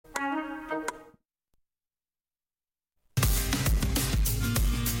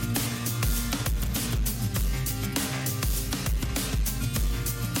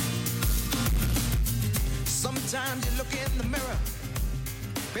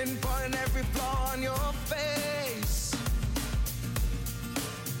pinpointing every flaw on your face.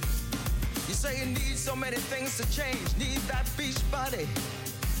 You say you need so many things to change. Need that beach body,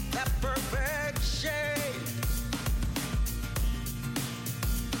 that perfect shape.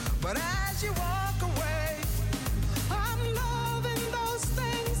 But as you walk away, I'm loving those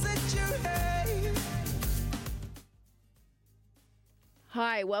things that you hate.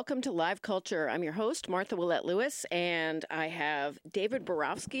 Hi, welcome to Live Culture. I'm your host, Martha Willette Lewis, and I have David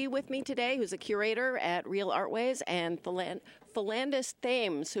Borowski with me today, who's a curator at Real Artways, and Philandus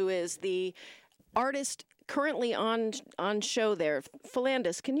Thames, who is the artist currently on show there.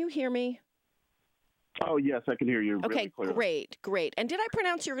 Philandus, can you hear me? Oh, yes, I can hear you Okay, really clearly. great. And did I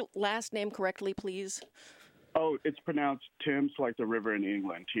pronounce your last name correctly, please? Oh, it's pronounced Thames like the river in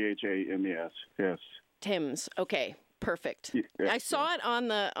England, Thames, yes. Thames, okay. Perfect. Yeah, I saw it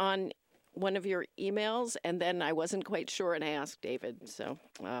on one of your emails, and then I wasn't quite sure, and I asked David. So,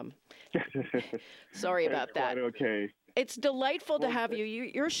 sorry about that. Quite okay. It's delightful to have you.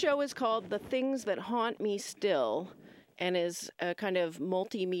 Your show is called "The Things That Haunt Me Still," and is a kind of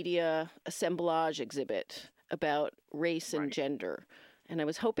multimedia assemblage exhibit about race and gender. And I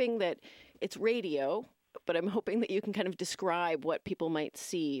was hoping that it's radio, but I'm hoping that you can kind of describe what people might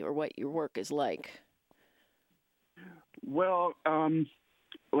see or what your work is like. Well,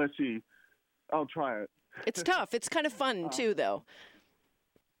 let's see. I'll try it. It's tough. It's kind of fun, too, though.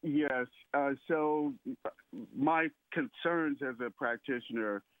 Yes. So my concerns as a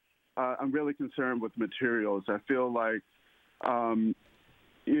practitioner, I'm really concerned with materials. I feel like,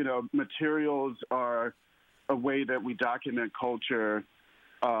 materials are a way that we document culture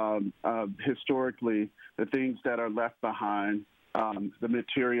historically, the things that are left behind, the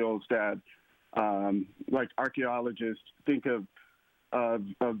materials that like archaeologists think of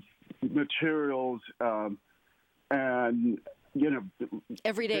materials and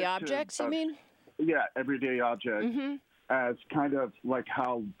everyday objects. You mean? Yeah, everyday objects as kind of like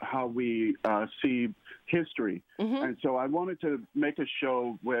how we see history. And so I wanted to make a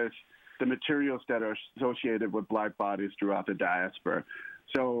show with the materials that are associated with Black bodies throughout the diaspora.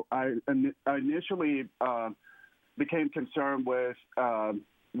 So I initially became concerned with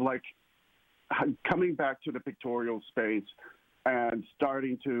coming back to the pictorial space and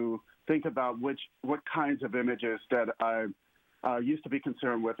starting to think about what kinds of images that I used to be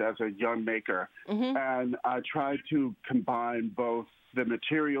concerned with as a young maker. And I tried to combine both the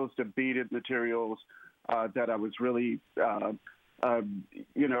materials, the beaded materials that I was really, looked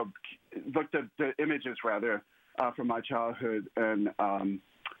at the images rather from my childhood and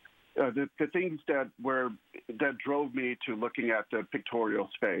the things that drove me to looking at the pictorial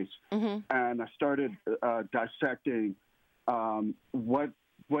space, and I started dissecting what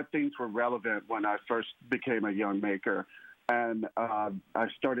things were relevant when I first became a young maker, and I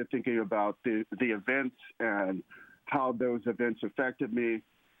started thinking about the events and how those events affected me,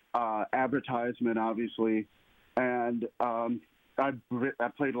 advertisement obviously, and I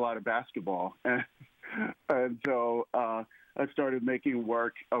played a lot of basketball, and so I started making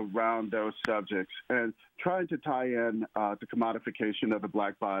work around those subjects and trying to tie in the commodification of the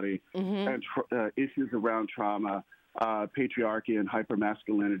Black body and issues around trauma, patriarchy and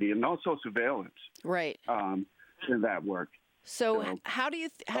hypermasculinity, and also surveillance. Right. In that work. So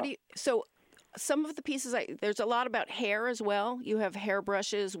so some of the pieces, there's a lot about hair as well. You have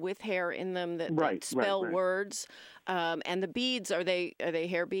hairbrushes with hair in them that spell words. And the beads, are they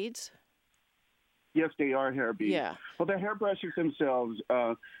hair beads? Yes, they are hair beads. Yeah. Well, the hairbrushes themselves,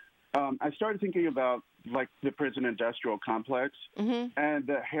 I started thinking about like the prison industrial complex, and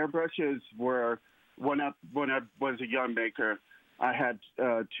the hairbrushes were when I was a young maker. I had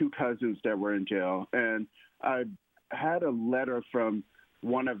two cousins that were in jail, and I had a letter from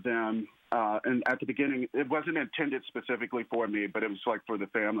one of them. And at the beginning, it wasn't intended specifically for me, but it was like for the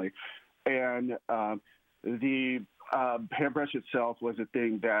family. And the hairbrush itself was a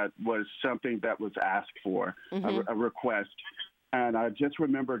thing that was something that was asked for, a request. And I just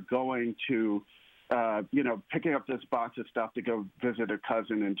remember going to, picking up this box of stuff to go visit a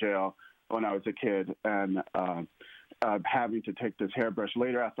cousin in jail when I was a kid, and having to take this hairbrush.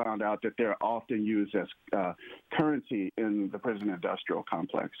 Later, I found out that they're often used as currency in the prison industrial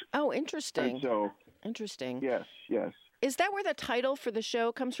complex. Oh, interesting. And so, interesting. Yes. Is that where the title for the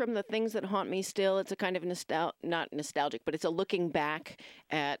show comes from, The Things That Haunt Me Still? It's a kind of not nostalgic, but it's a looking back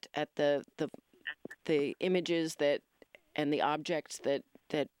at the images that and the objects that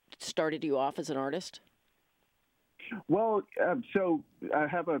started you off as an artist? Well, so I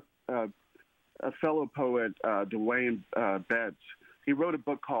have a fellow poet, Dwayne Betts. He wrote a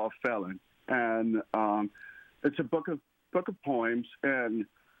book called Felon, and it's a book of poems. And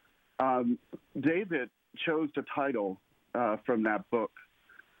David chose the title from that book.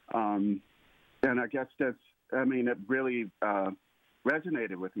 And I guess it really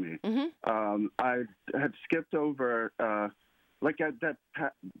resonated with me. I had skipped over,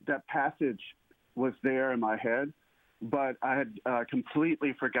 that passage was there in my head, but I had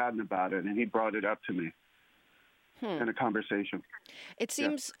completely forgotten about it, and he brought it up to me in a conversation. It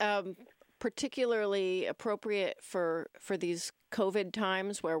seems particularly appropriate for these COVID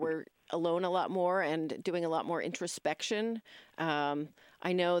times where we're alone a lot more and doing a lot more introspection.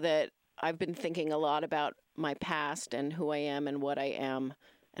 I know that I've been thinking a lot about my past and who I am and what I am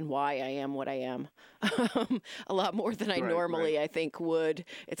and why I am what I am, a lot more than I normally, I think, would.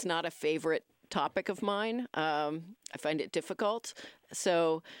 It's not a favorite topic of mine. I find it difficult.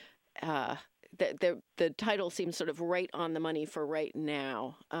 So the title seems sort of right on the money for right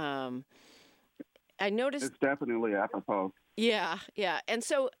now. I noticed it's definitely apropos. Yeah. And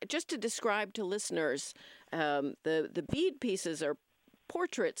so just to describe to listeners, the bead pieces are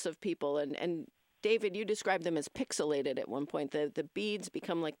portraits of people, and David, you described them as pixelated at one point. The beads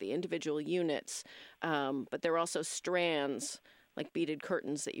become like the individual units, but they're also strands, like beaded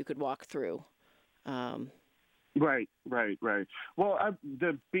curtains that you could walk through. Right. Well,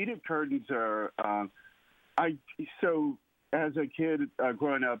 the beaded curtains are, so as a kid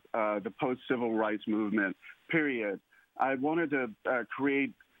growing up, the post-civil rights movement period, I wanted to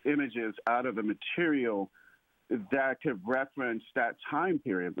create images out of a material that could reference that time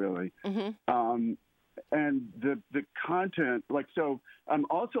period, really. And the content, so I'm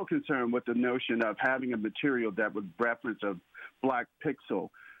also concerned with the notion of having a material that would reference a black pixel.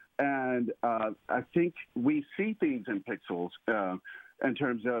 And I think we see things in pixels in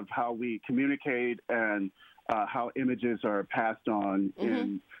terms of how we communicate and how images are passed on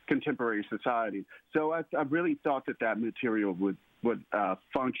in contemporary society. So I really thought that material would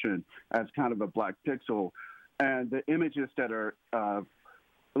function as kind of a black pixel. And the images that are, for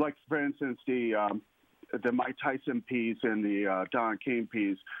instance, the Mike Tyson piece and the Don King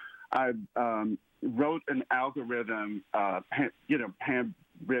piece, I wrote an algorithm,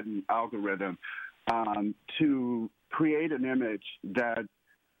 handwritten algorithm, to create an image that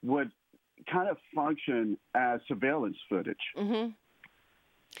would kind of function as surveillance footage.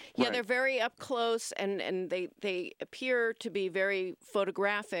 Yeah, they're very up close, and they appear to be very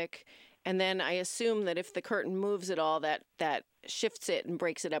photographic. And then I assume that if the curtain moves at all, that shifts it and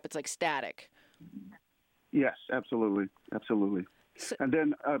breaks it up. It's like static. Yes, absolutely. So, and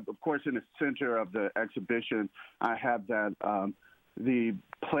then, of course, in the center of the exhibition, I have that the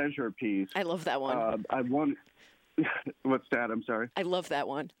pleasure piece. I love that one. What's that? I'm sorry. I love that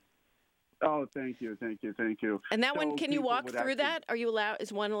one. Oh, thank you. And that one, can you walk through that? Are you allowed?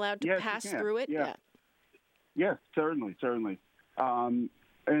 Is one allowed to pass through it? Yeah. Yes, certainly. And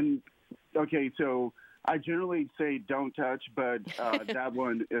okay, so I generally say don't touch, but that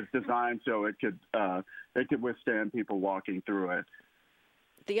one is designed so it could withstand people walking through it.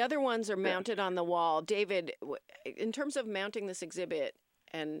 The other ones are mounted on the wall. David, in terms of mounting this exhibit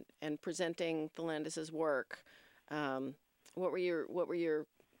and presenting Thelandis' work, what were your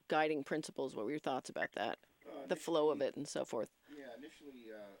guiding principles? What were your thoughts about that? The flow of it and so forth. Yeah, initially,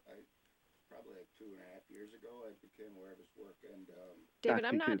 probably like 2.5 years ago, I became aware of his work, and David,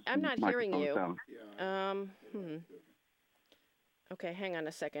 I'm not hearing you. Yeah. Okay, hang on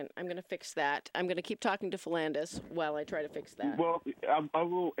a second. I'm going to fix that. I'm going to keep talking to Thelandis while I try to fix that. Well, I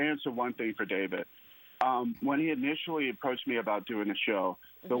will answer one thing for David. When he initially approached me about doing the show,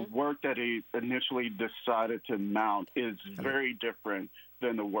 the work that he initially decided to mount is very different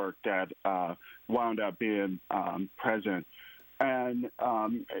than the work that wound up being present. And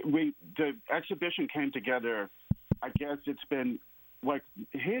the exhibition came together, I guess it's been,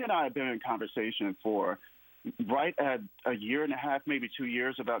 he and I have been in conversation for right at 1.5 years, maybe 2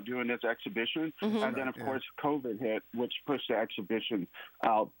 years about doing this exhibition. And then, of course, COVID hit, which pushed the exhibition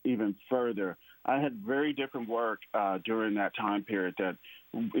out even further. I had very different work during that time period that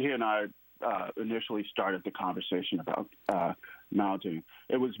he and I initially started the conversation about mounting.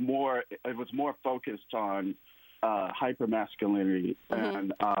 It was more focused on hypermasculinity,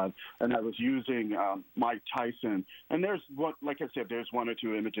 and I was using Mike Tyson. And there's there's one or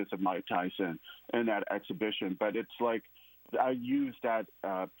two images of Mike Tyson in that exhibition, but it's like I used that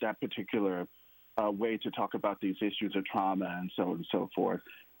particular way to talk about these issues of trauma and so on and so forth.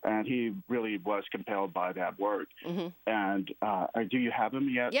 And he really was compelled by that work. And do you have him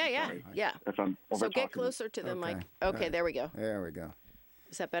yet? Yeah. If I'm so get closer to the mic. Okay, there we go. There we go.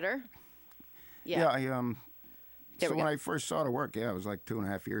 Is that better? Yeah. There we when go. I first saw the work, it was like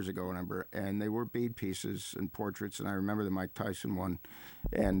 2.5 years ago, remember, and they were bead pieces and portraits, and I remember the Mike Tyson one,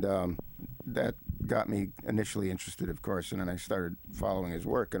 and that got me initially interested, of course, and then I started following his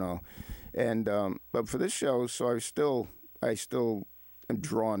work and all. And but for this show, so I still am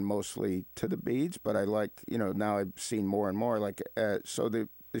drawn mostly to the beads, but I like, now I've seen more and more. Like so the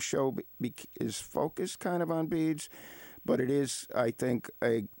show is focused kind of on beads, but it is, I think,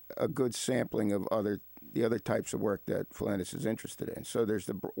 a good sampling of the other types of work that Philontis is interested in. So there's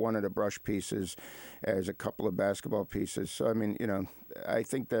one of the brush pieces, there's a couple of basketball pieces. So I mean, I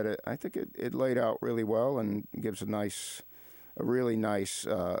think that it laid out really well and gives a really nice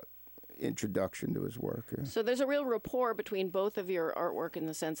introduction to his work. Yeah. So there's a real rapport between both of your artwork in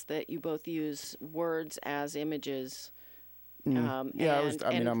the sense that you both use words as images. I'm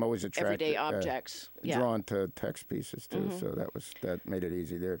always attracted. Everyday objects. Drawn to text pieces too, so that made it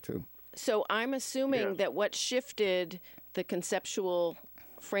easy there too. So I'm assuming that what shifted the conceptual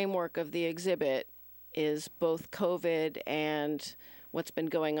framework of the exhibit is both COVID and what's been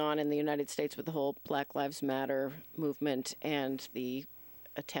going on in the United States with the whole Black Lives Matter movement and the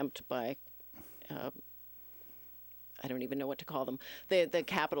attempt by I don't even know what to call them, the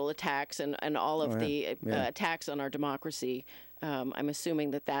Capitol attacks and all of the attacks on our democracy. I'm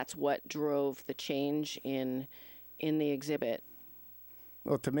assuming that's what drove the change in the exhibit.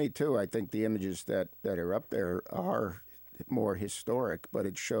 Well, to me, too, I think the images that are up there are more historic, but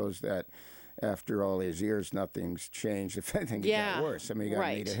it shows that after all these years, nothing's changed. If anything, it got worse. I mean, you got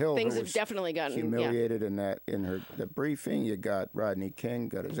Anita Hill. Things have definitely gotten humiliated in the briefing. You got Rodney King,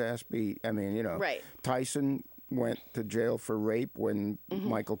 got his ass beat. I mean, Tyson went to jail for rape when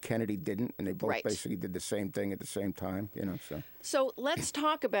Michael Kennedy didn't, and they both basically did the same thing at the same time, So let's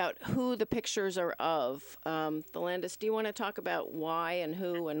talk about who the pictures are of. Philontis, do you want to talk about why and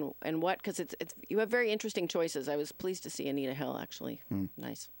who and what? Because it's you have very interesting choices. I was pleased to see Anita Hill, actually.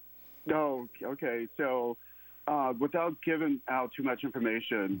 Nice. Oh, okay. So without giving out too much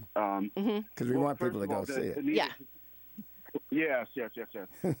information. Because we want people to go see it. Yes.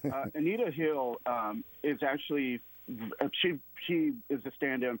 Anita Hill is actually she is a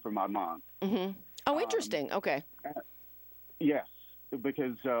stand-in for my mom. Oh, interesting. Okay. Yes,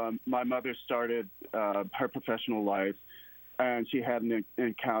 because my mother started her professional life, and she had an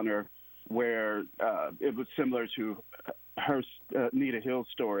encounter where it was similar to her Anita Hill's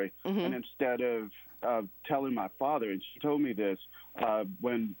story, and instead of telling my father, and she told me this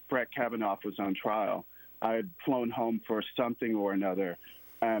when Brett Kavanaugh was on trial. I had flown home for something or another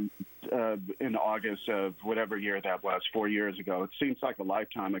in August of whatever year that was, 4 years ago. It seems like a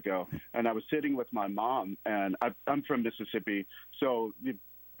lifetime ago. And I was sitting with my mom, and I'm from Mississippi, so the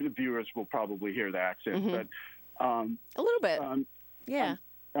viewers will probably hear the accent. But a little bit. I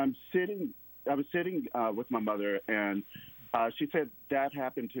was sitting with my mother, and she said, "That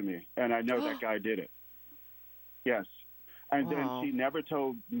happened to me, and I know that guy did it." Yes. And then she never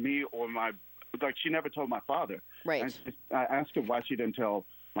told me or she never told my father. Right. And I asked her why she didn't tell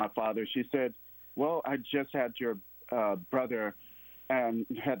my father. She said, "Well, I just had your brother and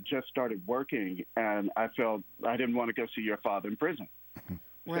had just started working, and I felt I didn't want to go see your father in prison."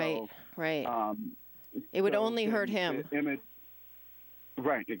 Right. It would only hurt him.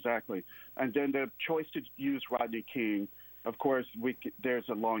 Right, exactly. And then the choice to use Rodney King, of course, there's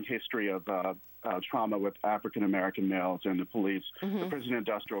a long history of trauma with African-American males and the police, the prison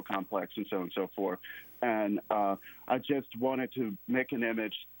industrial complex, and so on and so forth. And I just wanted to make an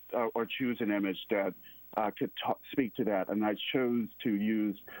image or choose an image that could speak to that. And I chose to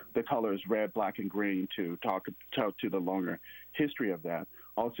use the colors red, black, and green to talk to the longer history of that.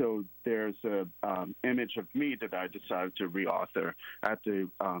 Also, there's an image of me that I decided to reauthor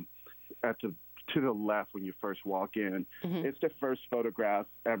to the left when you first walk in. It's the first photograph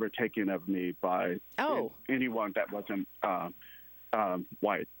ever taken of me by anyone that wasn't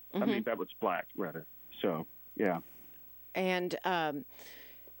white. I mean, that was black, rather. So, yeah. And are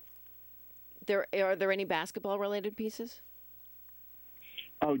there any basketball-related pieces?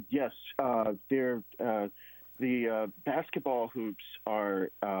 Oh, yes. The basketball hoops are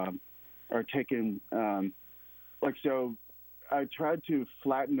taken so. I tried to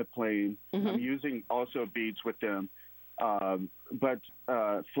flatten the plane. I'm using also beads with them, but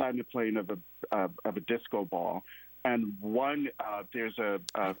flatten the plane of a disco ball. And one, there's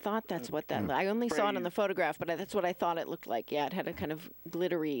I thought that's what that. I only saw it in the photograph, but that's what I thought it looked like. Yeah, it had a kind of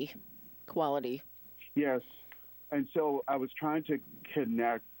glittery quality. Yes, and so I was trying to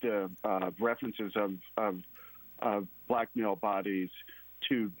connect the references of black male bodies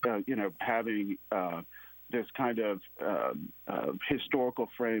to having this kind of historical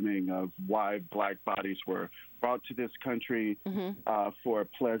framing of why black bodies were brought to this country for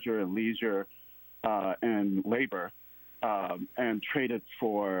pleasure and leisure and labor, and traded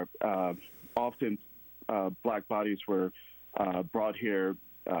for often black bodies were brought here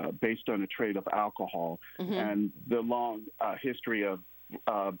based on a trade of alcohol, and the long history of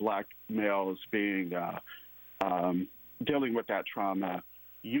black males being dealing with that trauma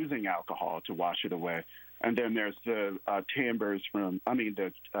using alcohol to wash it away. And then there's the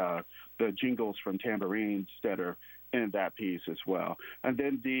the jingles from tambourines that are in that piece as well. And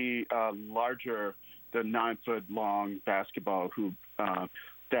then the larger, the 9-foot-long basketball hoop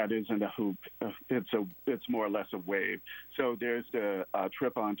that isn't a hoop. It's more or less a wave. So there's the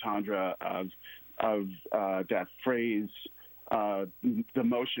triple entendre of that phrase, the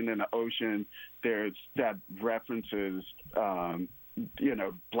motion in the ocean. There's that references,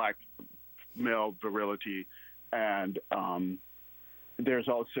 black male virility, and there's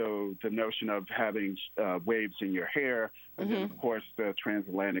also the notion of having waves in your hair, and then, of course, the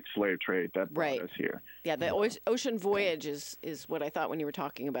transatlantic slave trade that brought us here. Yeah, the ocean voyage is what I thought when you were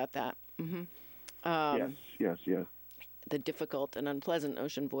talking about that. Yes. The difficult and unpleasant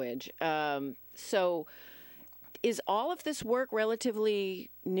ocean voyage. So is all of this work relatively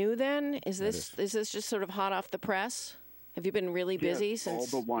new then? Is this just sort of hot off the press? Have you been really busy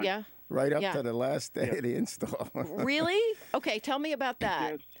since? All but one. Yeah. Right up to the last day of the install. Really? Okay, tell me about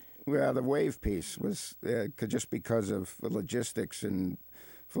that. Yes. Well, the wave piece was just because of the logistics and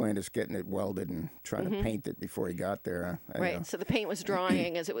Philandus getting it welded and trying to paint it before he got there. Right, so the paint was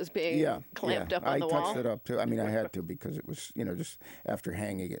drying as it was being clamped up on the wall? I touched it up, too. I mean, I had to because it was, just after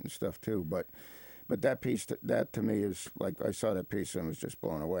hanging it and stuff, too. But that piece, that to me is like, I saw that piece and was just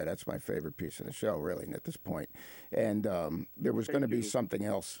blown away. That's my favorite piece in the show, really, at this point. And there was going to be something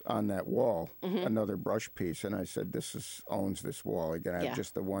else on that wall, another brush piece. And I said, owns this wall. You're going to have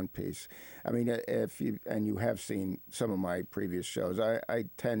just the one piece. I mean, you have seen some of my previous shows, I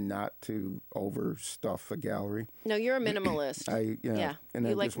tend not to overstuff a gallery. No, you're a minimalist. And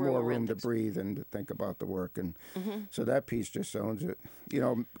then there's more room to breathe and to think about the work. And so that piece just owns it.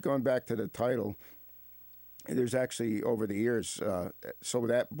 Going back to the title, there's actually, over the years, so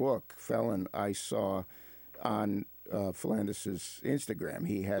that book, Felon, I saw on Philandus's Instagram.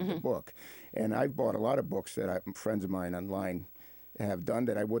 He had the book. And I've bought a lot of books that friends of mine online have done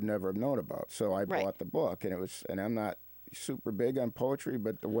that I would never have known about. So I bought the book, and I'm not super big on poetry,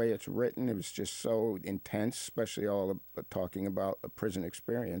 but the way it's written, it was just so intense, especially all talking about a prison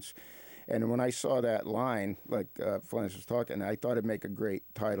experience. And when I saw that line, like Philandus was talking, I thought it'd make a great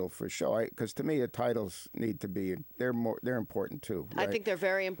title for a show. Because to me, the titles need to be, they're important too. Right? I think they're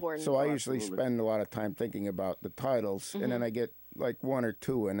very important. So I usually spend a lot of time thinking about the titles, and then I get like one or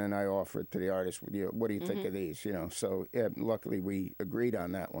two, and then I offer it to the artist. What do you think of these? So luckily we agreed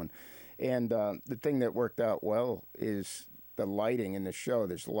on that one. And the thing that worked out well is the lighting in the show.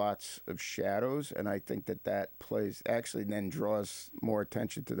 There's lots of shadows, and I think that plays, actually then draws more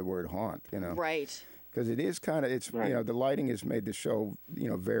attention to the word haunt, Right. Because it is kind of, the lighting has made the show,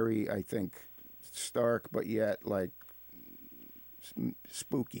 very, I think, stark, but yet, like,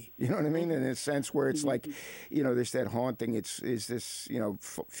 spooky. You know what I mean? In a sense where it's like, there's that haunting. Is this,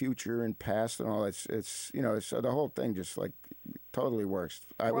 future and past and all. So the whole thing just, like, totally works.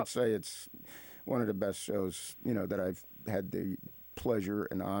 I would say it's one of the best shows, that I've had the pleasure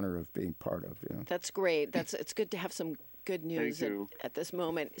and honor of being part of. That's great. It's good to have some good news at this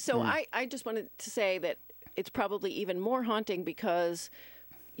moment. So I just wanted to say that it's probably even more haunting because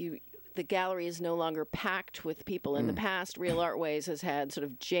the gallery is no longer packed with people. In the past, Real Artways has had sort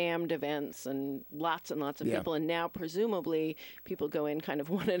of jammed events and lots of people, and now presumably people go in kind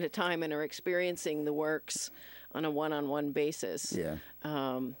of one at a time and are experiencing the works on a one-on-one basis. Yeah.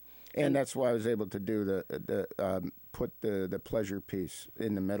 And that's why I was able to do put the pleasure piece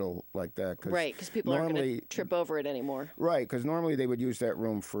in the middle like that. Right, because people aren't going to trip over it anymore. Right, because normally they would use that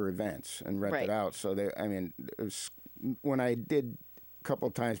room for events and rent it out. So when I did a couple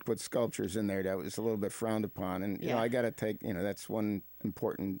of times put sculptures in there, that was a little bit frowned upon. And I got to take, that's one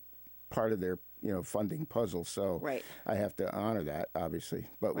important part of their funding puzzle. So I have to honor that, obviously.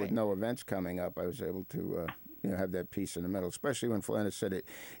 But with no events coming up, I was able to have that piece in the middle, especially when Philandus said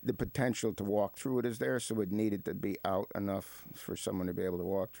the potential to walk through it is there, so it needed to be out enough for someone to be able to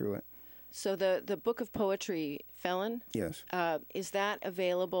walk through it. So the book of poetry, Felon? Yes. Is that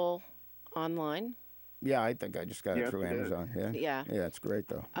available online? Yeah, I think I just got it through Amazon. Yeah, it's great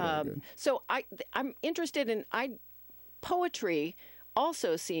though. Good. So I'm interested in poetry.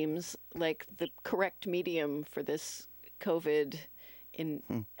 Also seems like the correct medium for this COVID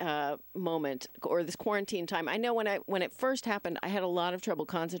moment or this quarantine time. I know when it first happened, I had a lot of trouble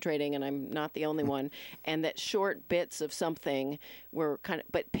concentrating, and I'm not the only one. And that short bits of something were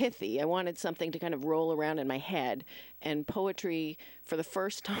but pithy. I wanted something to kind of roll around in my head. And poetry, for the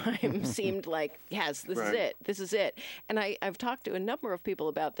first time, seemed like, yes, this is it. This is it. And I've talked to a number of people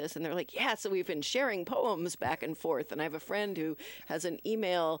about this, and they're like, yeah, so we've been sharing poems back and forth. And I have a friend who has an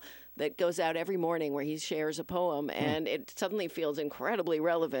email that goes out every morning where he shares a poem, and it suddenly feels incredibly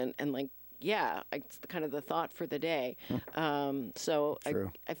relevant and like, yeah, it's kind of the thought for the day. So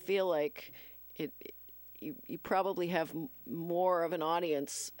I feel like you probably have more of an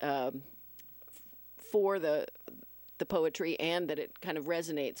audience for the poetry, and that it kind of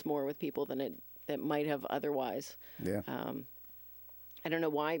resonates more with people than it might have otherwise. Yeah. I don't know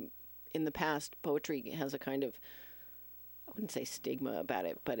why in the past poetry has a kind of, I wouldn't say stigma about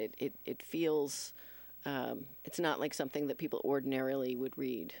it, but it feels, it's not like something that people ordinarily would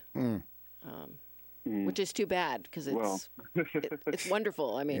read, which is too bad because it's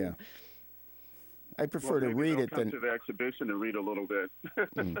wonderful. I mean, I prefer to read it than than to the exhibition and read a little bit.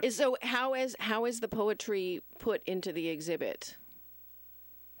 So how is the poetry put into the exhibit?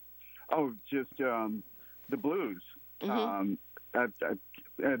 Oh, just the blues. And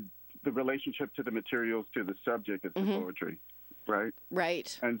the relationship to the materials, to the subject is the poetry, right?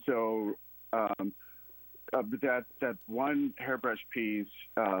 Right. And so that one hairbrush piece,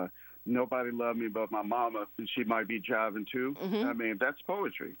 nobody loved me but my mama, and she might be jiving too. I mean, that's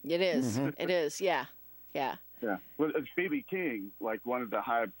poetry. It is. It is. Yeah. Yeah. Yeah. Well, it's B.B. King, like one of the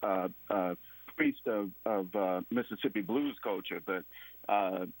high priests of Mississippi blues culture, but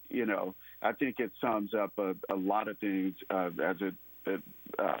I think it sums up a lot of things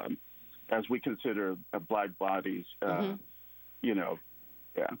as we consider black bodies.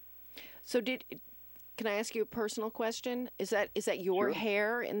 So can I ask you a personal question? Is that your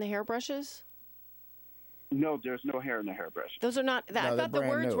hair in the hairbrushes? No, there's no hair in the hairbrush. Those are not. I thought the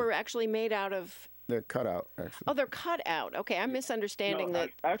words were actually made out of. They're cut out, actually. Oh, they're cut out. Okay, I'm misunderstanding the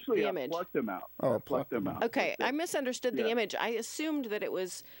image. I plucked them out. Oh, I plucked them out. Okay, I misunstood the image. I assumed that it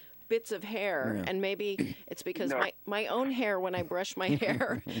was bits of hair, and maybe it's because my own hair, when I brush my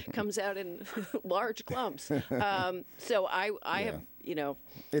hair, comes out in large clumps. So I have,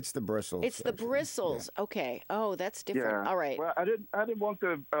 It's the bristles. It's the bristles. Yeah. Okay. Oh, that's different. Yeah. All right. Well, I didn't want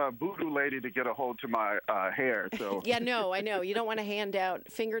the voodoo lady to get a hold to my hair. So yeah, no, I know. You don't want to hand out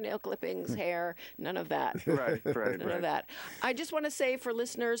fingernail clippings, hair, none of that. Right. None of that. I just want to say for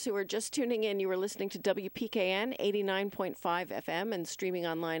listeners who are just tuning in, you are listening to WPKN 89.5 FM and streaming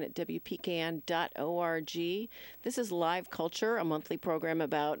online at WPKN.org. This is Live Culture, a monthly program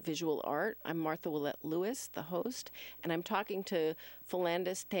about visual art. I'm Martha Willette Lewis, the host, and I'm talking to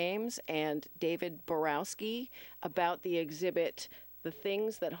Philandus Thames and David Borowski about the exhibit The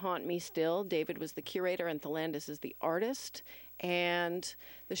Things That Haunt Me Still. David was the curator and Philandus is the artist. And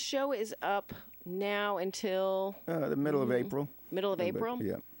the show is up now until... the middle of April. Middle of April?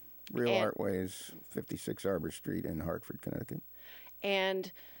 Yeah. Real Artways, 56 Arbor Street in Hartford, Connecticut.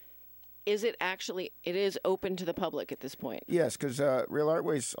 And it is open to the public at this point? Yes, because Real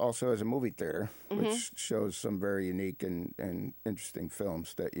Artways also has a movie theater, which shows some very unique and interesting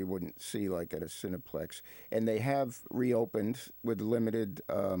films that you wouldn't see like at a Cineplex. And they have reopened with limited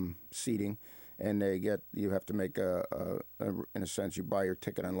seating, and you have to make in a sense, you buy your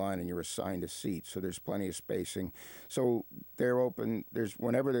ticket online and you're assigned a seat. So there's plenty of spacing. So they're open.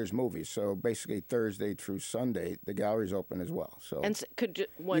 Whenever there's movies. So basically Thursday through Sunday, the gallery's open as well. So could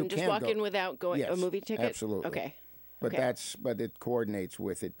one just walk in without going a movie ticket? Absolutely. Okay. But it coordinates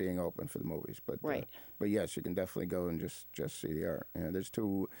with it being open for the movies. But right. But yes, you can definitely go and just see the art. There's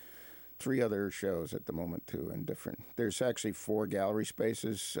 3 other shows at the moment too, and different. There's actually 4 gallery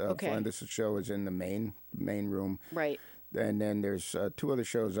spaces. Philandus' show is in the main room. Right. And then there's 2 other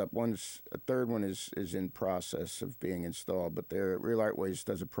shows up. A third one is in process of being installed. But Real Artways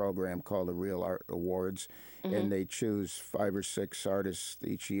does a program called the Real Art Awards, and they choose 5 or 6 artists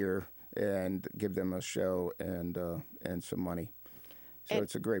each year and give them a show and some money. So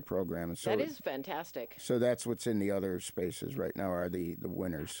it's a great program. And so that is fantastic. So that's what's in the other spaces right now are the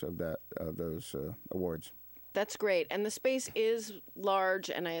winners of those awards. That's great. And the space is large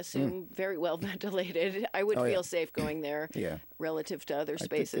and I assume very well ventilated. I would feel safe going there relative to other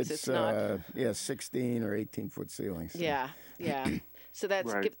spaces. It's not 16 or 18-foot ceilings. So. Yeah. So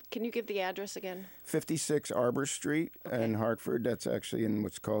that's can you give the address again? 56 Arbor Street in Hartford. That's actually in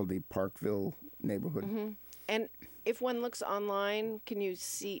what's called the Parkville neighborhood. And if one looks online,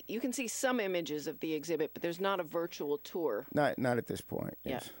 you can see some images of the exhibit, but there's not a virtual tour. Not at this point.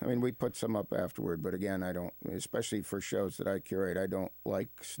 Yes. Yeah. I mean, we put some up afterward, but again, I don't, especially for shows that I curate, I don't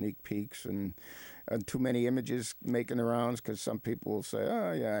like sneak peeks and too many images making the rounds, because some people will say,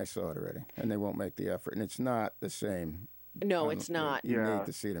 "Oh, yeah, I saw it already," and they won't make the effort, and it's not the same. No, it's not. You need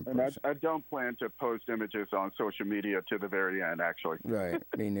to see it in And person. I don't plan to post images on social media to the very end, actually. Right.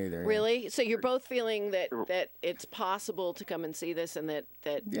 Me neither. Really? So you're both feeling that it's possible to come and see this, and that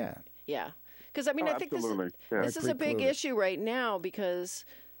Yeah. yeah. Because I mean, I think absolutely. this is a big Preclude it. issue right now, because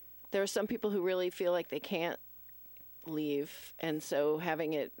there are some people who really feel like they can't leave, and so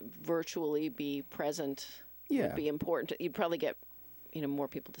having it virtually be present Yeah. would be important. You'd probably get more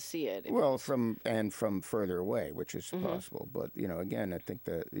people to see it. Well, from further away, which is possible. But again, I think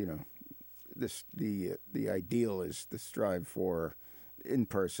that the ideal is to strive for in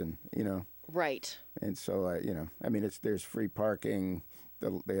person. Right. And so I mean, there's free parking.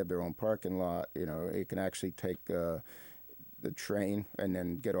 They have their own parking lot. You can actually take the train and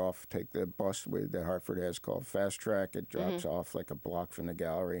then get off, take the bus that Hartford has called Fast Track. It drops off like a block from the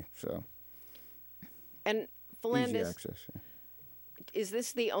gallery. So And easy Philandis, access. Yeah. is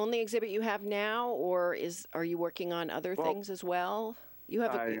this the only exhibit you have now, or are you working on other things as well? You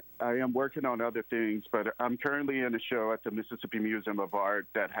have I am working on other things, but I'm currently in a show at the Mississippi Museum of Art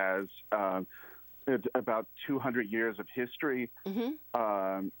that has it's about 200 years of history.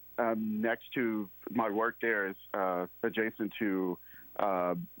 Next to my work there is adjacent to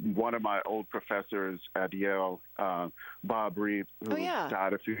one of my old professors at Yale, Bob Reeve, who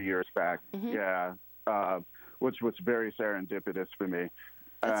died a few years back. Yeah, which was very serendipitous for me.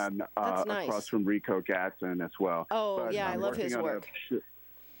 That's nice. Across from Rico Gatson as well. Oh, But yeah, I I'm love his working on work.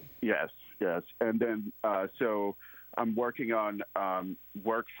 Yes. And then, so I'm working on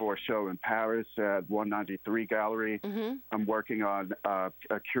work for a show in Paris at 193 Gallery. I'm working on a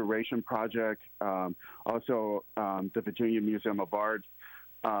curation project. Also, the Virginia Museum of Art.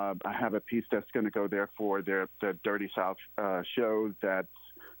 I have a piece that's going to go there for the Dirty South show that's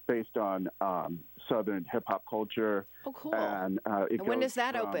based on Southern hip-hop culture. Oh, cool. And when does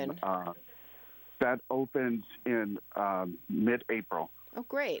that open? That opens in mid-April. Oh,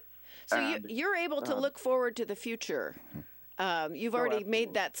 great. So you're able to look forward to the future. You've already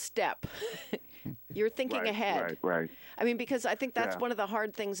made that step. You're thinking ahead. Right. I mean, because I think that's one of the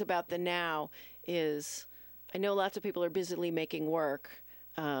hard things about the now is I know lots of people are busily making work,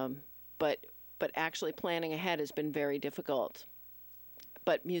 but actually planning ahead has been very difficult.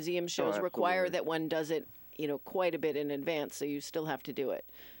 But museum shows require that one does it, quite a bit in advance, so you still have to do it.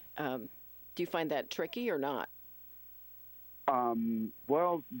 Do you find that tricky or not?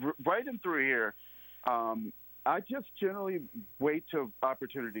 Well, right in through here, I just generally wait till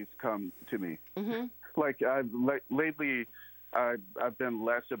opportunities come to me. Like lately, I've been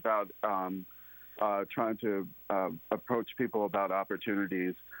less about trying to approach people about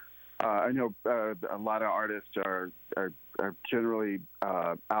opportunities. I know a lot of artists are generally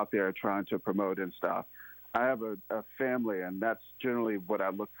out there trying to promote and stuff. I have a family, and that's generally what I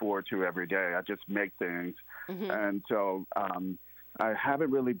look forward to every day. I just make things. And so I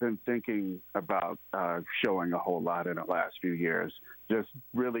haven't really been thinking about showing a whole lot in the last few years, just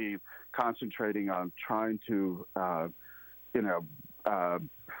really concentrating on trying to,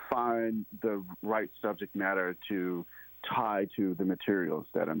 find the right subject matter to tie to the materials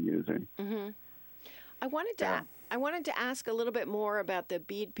that I'm using. I wanted to ask a little bit more about the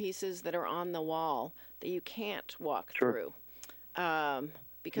bead pieces that are on the wall that you can't walk through,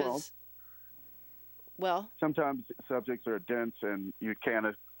 because sometimes subjects are dense and you can't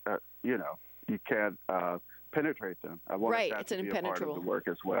penetrate them. I want that it's to an be a part of impenetrable the work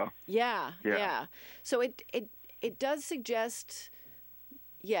as well. Yeah. So it does suggest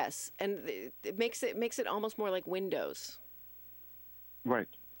yes, and it makes it almost more like windows. Right.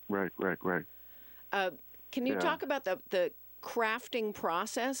 Can you talk about the crafting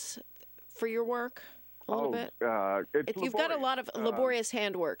process for your work a little bit? You've got a lot of laborious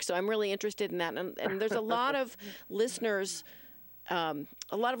handwork, so I'm really interested in that. And there's a lot of listeners. A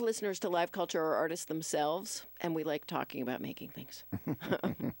lot of listeners to Live Culture are artists themselves, and we like talking about making things.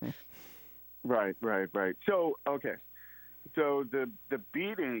 Right. So, okay. So the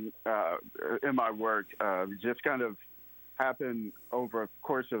beading in my work just kind of happened over a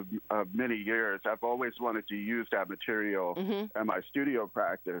course of many years. I've always wanted to use that material in my studio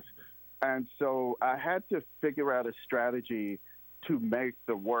practice. And so I had to figure out a strategy to make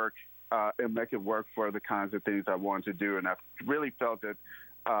the work and make it work for the kinds of things I wanted to do. And I really felt that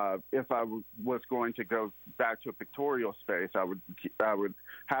if I was going to go back to a pictorial space, I would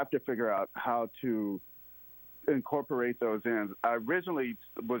have to figure out how to incorporate those in. I originally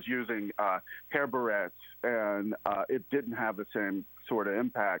was using hair barrettes, and it didn't have the same sort of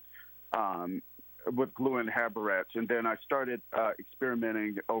impact with glue and hair barrettes. And then I started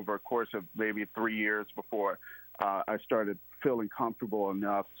experimenting over a course of maybe 3 years before I started feeling comfortable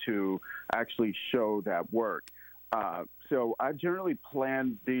enough to actually show that work. So I generally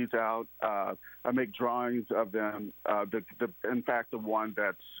plan these out. I make drawings of them. In fact, the one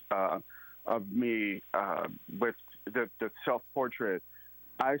that's of me with the self-portrait,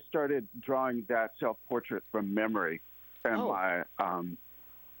 I started drawing that self-portrait from memory and my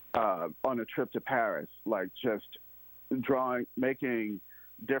on a trip to Paris, like just making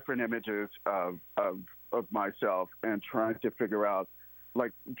different images of myself and trying to figure out,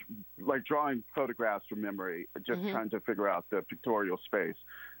 like drawing photographs from memory, just trying to figure out the pictorial space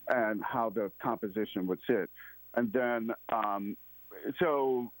and how the composition would sit. And then,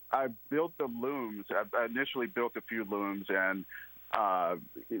 so I built the looms. I initially built a few looms and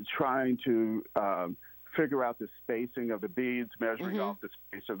trying to figure out the spacing of the beads, measuring off the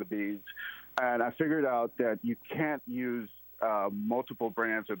space of the beads. And I figured out that you can't use multiple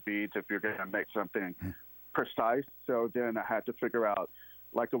brands of beads if you're going to make something precise. So then I had to figure out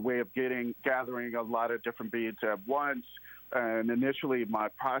like a way of gathering a lot of different beads at once. And initially my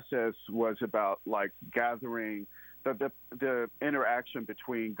process was about like gathering the interaction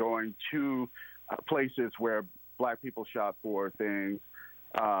between going to places where Black people shop for things,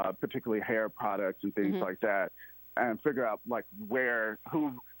 particularly hair products and things like that, and figure out like what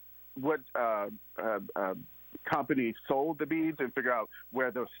companies sold the beads, and figure out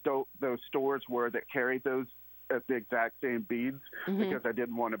where those stores were that carried those the exact same beads, because I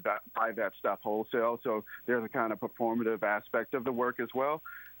didn't want to buy that stuff wholesale. So there's a kind of performative aspect of the work as well.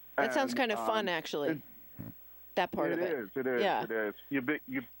 That sounds kind of fun, actually. That part of it. It is. Yeah. It is. You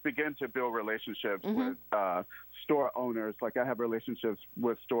begin to build relationships with store owners. Like I have relationships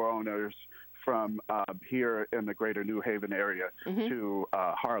with store owners from here in the greater New Haven area to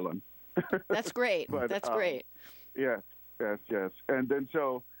Harlem. That's great. That's great. Yes. And then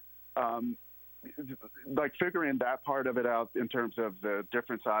so, like figuring that part of it out in terms of the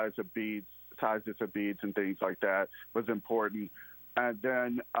different sizes of beads and things like that was important. And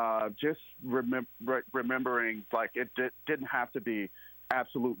then just remembering, like, it didn't have to be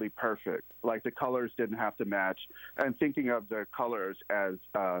absolutely perfect. Like, the colors didn't have to match. And thinking of the colors as,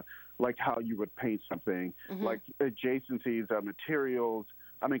 like, how you would paint something. Like, adjacencies of materials,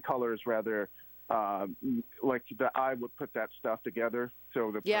 colors, rather. Like, the eye would put that stuff together.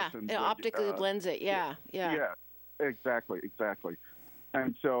 So the person it optically blends it. Yeah. Yeah, exactly.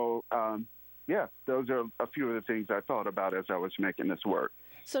 And so... those are a few of the things I thought about as I was making this work.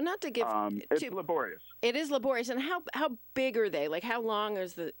 So not to give it's laborious. It is laborious. And how big are they? Like how long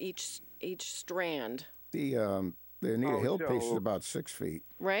is each strand? The Anita Hill piece is about 6 feet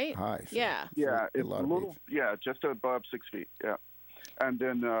right high. So yeah, it's a little just above 6 feet. Yeah, and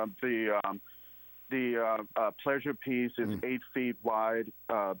then the pleasure piece is 8 feet wide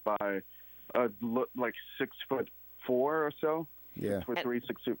by like 6'4" or so. Yeah, 6'3",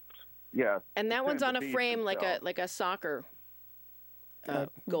 6 feet. Yeah, and that one's on a frame like a soccer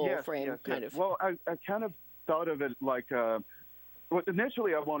goal frame, kind of. Well, I kind of thought of it like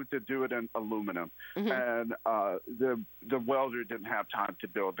initially I wanted to do it in aluminum, and the welder didn't have time to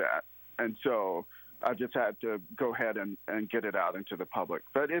build that, and so I just had to go ahead and get it out into the public.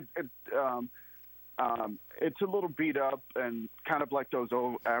 But it's a little beat up and kind of like those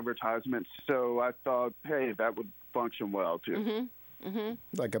old advertisements. So I thought, hey, that would function well too.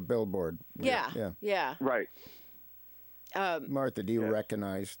 Like a billboard. Yeah. Right. Martha, do you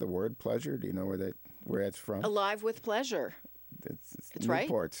recognize the word pleasure? Do you know where that's from? Alive with Pleasure. It's right.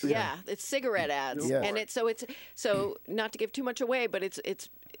 Newport's. Yeah, it's cigarette ads, and it's not to give too much away, but it's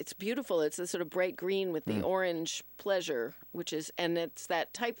beautiful. It's a sort of bright green with the orange pleasure, and it's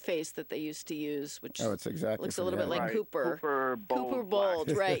that typeface that they used to use, which it's exactly looks a little bit like Cooper. Cooper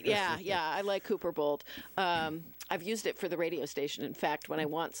Bold, right? Yeah. I like Cooper Bold. I've used it for the radio station. In fact, when I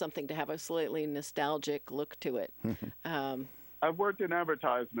want something to have a slightly nostalgic look to it. I worked in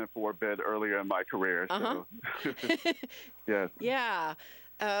advertisement for a bit earlier in my career. So. Yes. Yeah.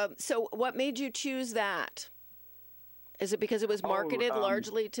 So what made you choose that? Is it because it was marketed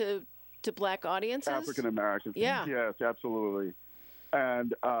largely to Black audiences? African Americans. Yeah. Yes, absolutely.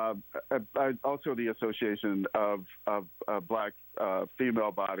 And also the association of Black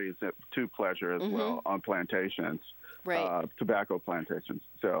female bodies to pleasure as well on plantations, right? Tobacco plantations.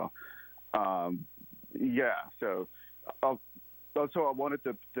 So, so Also, I wanted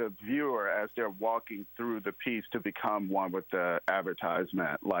the viewer, as they're walking through the piece, to become one with the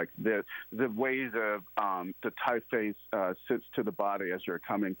advertisement. Like the way the typeface sits to the body as you're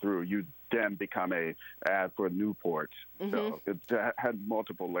coming through, you then become a ad for Newport. So it had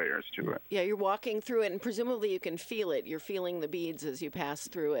multiple layers to it. Yeah, you're walking through it, and presumably you can feel it. You're feeling the beads as you pass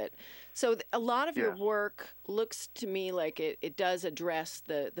through it. So a lot of your work looks to me like it does address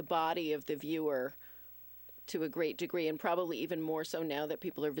the body of the viewer to a great degree, and probably even more so now that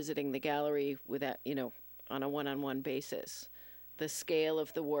people are visiting the gallery without, on a one-on-one basis. The scale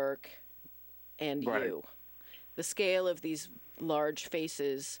of the work and you. The scale of these large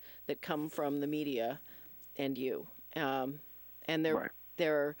faces that come from the media and you. And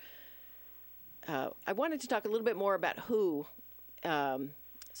they're I wanted to talk a little bit more about who.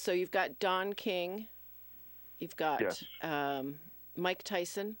 So you've got Don King, you've got Mike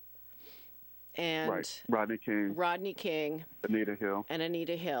Tyson, and Rodney King, Anita Hill,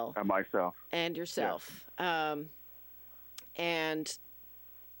 and myself, and yourself. And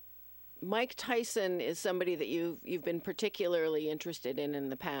Mike Tyson is somebody that you've been particularly interested in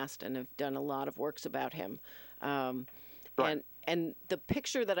the past, and have done a lot of works about him. And the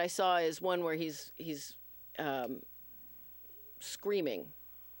picture that I saw is one where he's screaming.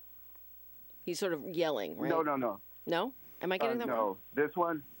 He's sort of yelling, right? No. No? Am I getting that wrong?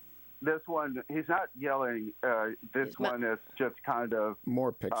 No. This one, he's not yelling. This one is just kind of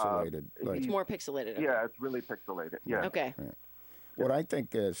more pixelated. It's more pixelated. Okay. Yeah, it's really pixelated. Yeah. Okay. Yeah. What I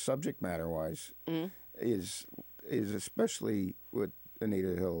think, subject matter-wise, is especially with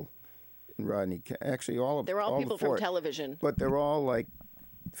Anita Hill and Rodney. Actually, they're all people from television, but they're all like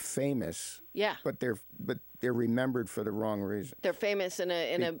famous. Yeah. But they're remembered for the wrong reason. They're famous in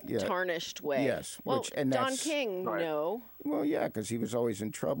a tarnished way. Yes. Well, Don King, no. Well, yeah, because he was always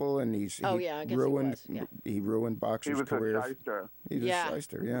in trouble, and he ruined boxers' careers. He was a shyster. He was a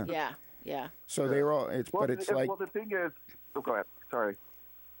shyster. Yeah. Yeah. So they were all. But the thing is. Oh, go ahead. Sorry.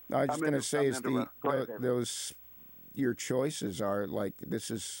 I was just going to say is those your choices are like this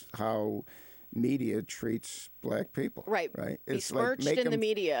is how media treats black people. Right. It's besmirched in the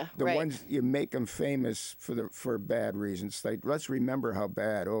media. The ones you make them famous for bad reasons. Like let's remember how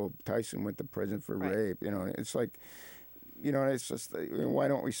bad. Oh, Tyson went to prison for rape. It's like, it's just why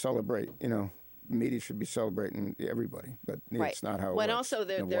don't we celebrate? Media should be celebrating everybody, but it's not how. It works also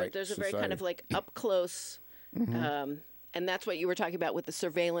there's a very kind of like up close. And that's what you were talking about with the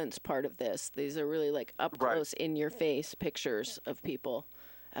surveillance part of this. These are really like up close, in your face pictures of people,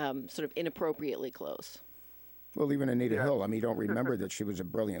 sort of inappropriately close. Well, even Anita Hill. I mean, you don't remember that she was a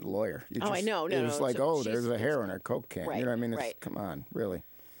brilliant lawyer. I know. It was like, there's a hair in her Coke can. Right, you know what I mean? Come on, really.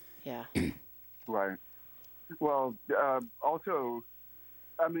 Yeah. Right. Well, also,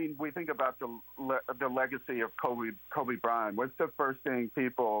 I mean, we think about the legacy of Kobe Bryant. What's the first thing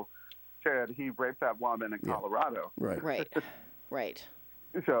people said? He raped that woman in Colorado. Right.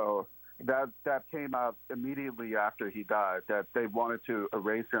 So that came out immediately after he died, that they wanted to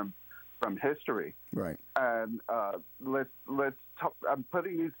erase him from history. Right. And let's talk, I'm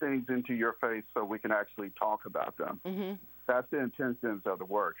putting these things into your face so we can actually talk about them. Mm-hmm. That's the intentions of the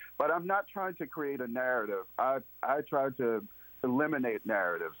work. But I'm not trying to create a narrative. I try to eliminate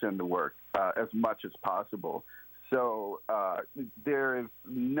narratives in the work as much as possible. So there is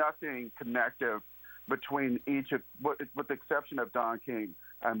nothing connective between with the exception of Don King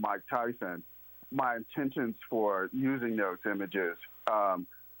and Mike Tyson. My intentions for using those images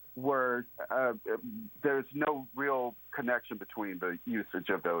were there's no real connection between the usage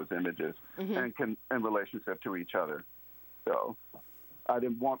of those images and in relationship to each other. So I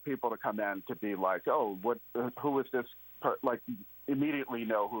didn't want people to come in to be like, oh, who is this? Like immediately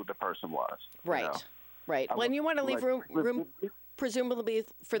know who the person was. Right. Right. When you want to leave room presumably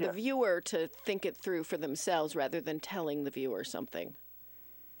for the viewer to think it through for themselves rather than telling the viewer something.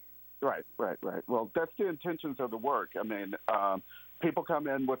 Right. Well, that's the intentions of the work. I mean, people come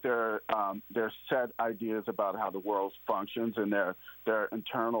in with their set ideas about how the world functions and their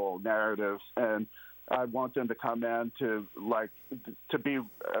internal narratives, and I want them to come in to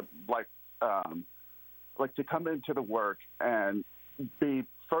come into the work and be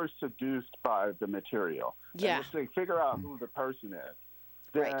first seduced by the material. Yeah. And figure out who the person is.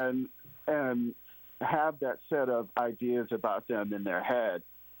 And have that set of ideas about them in their head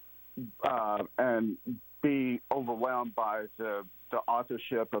and be overwhelmed by the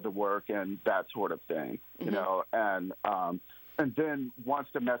authorship of the work and that sort of thing, you know, and then once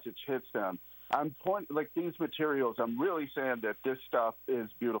the message hits them, I'm pointing, like these materials, I'm really saying that this stuff is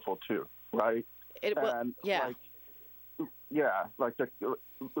beautiful too, right? And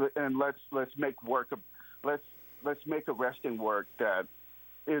let's make work. Let's let's make a resting work that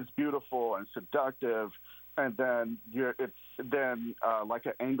is beautiful and seductive, and then like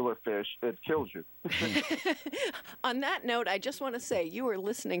an anglerfish, it kills you. On that note, I just want to say you are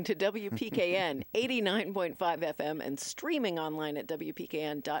listening to WPKN 89.5 FM and streaming online at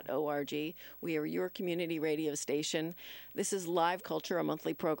WPKN.org. We are your community radio station. This is Live Culture, a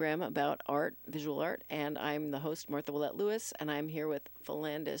monthly program about art, visual art, and I'm the host, Martha Willett Lewis, and I'm here with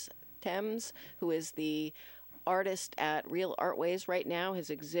Philandus Thames, who is the artist at Real Artways right now.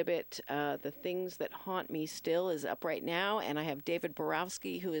 His exhibit, The Things That Haunt Me Still, is up right now. And I have David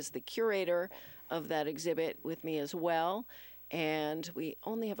Borowski, who is the curator of that exhibit, with me as well. And we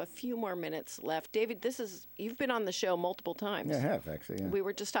only have a few more minutes left. David, you've been on the show multiple times. Yeah, I have, actually. Yeah. We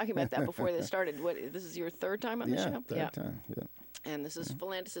were just talking about that before this started. This is your third time on the show? Third time, yeah. And this is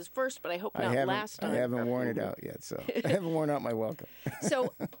Philandus's first, but I hope not last time. I haven't worn it out yet, so I haven't worn out my welcome.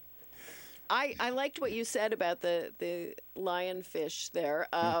 So I liked what you said about the lionfish there,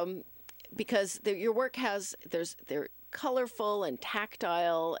 because your work they're colorful and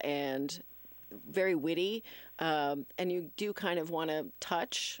tactile and very witty, and you do kind of want to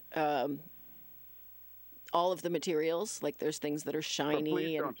touch all of the materials. Like there's things that are shiny.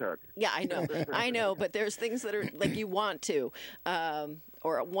 Please don't touch. Yeah, I know, but there's things that are like you want to,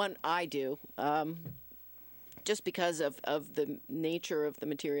 or one I do. Just because of the nature of the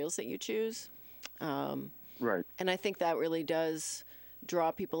materials that you choose. Right. And I think that really does draw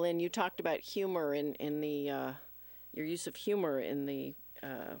people in. You talked about humor in the your use of humor in the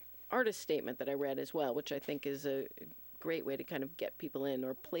artist statement that I read as well, which I think is a great way to kind of get people in,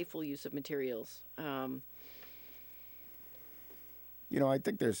 or playful use of materials. I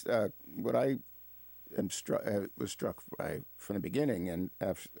think there's what I was struck by from the beginning, and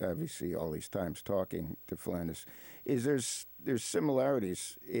obviously all these times talking to Philandus, is there's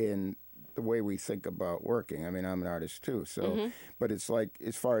similarities in the way we think about working. I mean, I'm an artist too, so but it's like,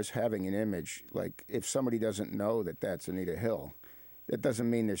 as far as having an image, like if somebody doesn't know that that's Anita Hill, that doesn't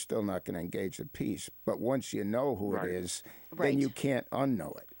mean they're still not going to engage the piece. But once you know who it is, then you can't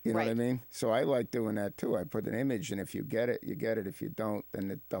unknow it. You know what I mean? So I like doing that too. I put an image, and if you get it, you get it. If you don't,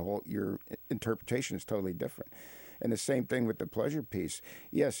 then your interpretation is totally different. And the same thing with the pleasure piece.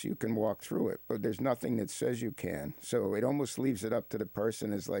 Yes, you can walk through it, but there's nothing that says you can. So it almost leaves it up to the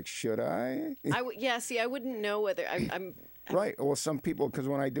person. Is like, should I? I wouldn't know whether I'm Right. Well, some people, because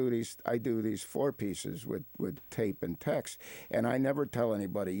when I do these floor pieces with tape and text, and I never tell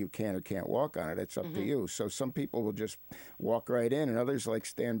anybody you can or can't walk on it. It's up to you. So some people will just walk right in, and others like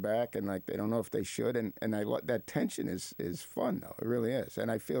stand back and like they don't know if they should. And that tension is fun, though. It really is.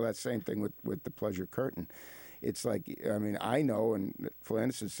 And I feel that same thing with the pleasure curtain. It's like, I mean, I know, and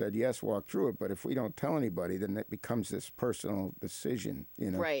Philandus has said, yes, walk through it, but if we don't tell anybody, then it becomes this personal decision,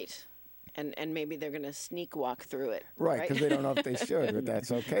 Right. And maybe they're going to sneak walk through it. Right, because they don't know if they should, but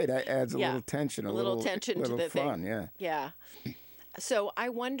that's okay. That adds a little tension, a little tension little to the fun, thing. Yeah. So I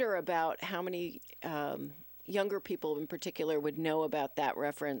wonder about how many younger people in particular would know about that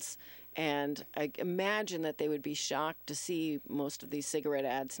reference. And I imagine that they would be shocked to see most of these cigarette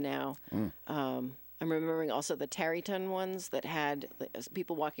ads now. I'm remembering also the Tarryton ones that had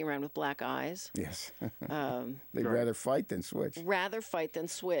people walking around with black eyes. Yes. They'd rather fight than switch. But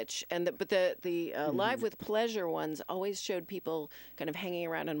the Live with Pleasure ones always showed people kind of hanging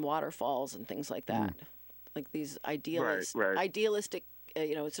around in waterfalls and things like that. Like these idealistic,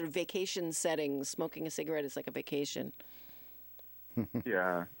 sort of vacation settings. Smoking a cigarette is like a vacation.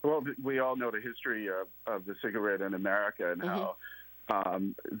 Yeah. Well, we all know the history of the cigarette in America and how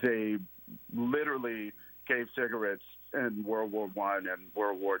they literally gave cigarettes in World War I and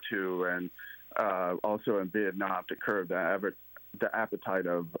World War II, and also in Vietnam, to curb the appetite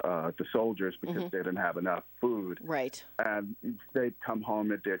of the soldiers because they didn't have enough food. Right. And they'd come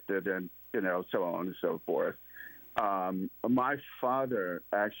home addicted, and so on and so forth. My father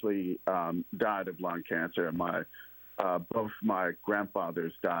actually died of lung cancer, and both my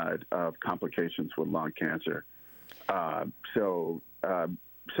grandfathers died of complications with lung cancer. So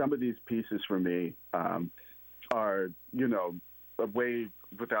some of these pieces for me are, a way,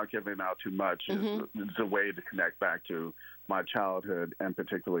 without giving out too much, is a way to connect back to my childhood and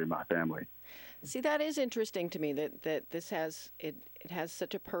particularly my family. See, that is interesting to me that this has it has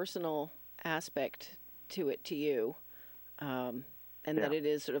such a personal aspect to it to you, and that it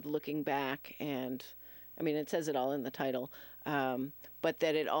is sort of looking back, and I mean, it says it all in the title. But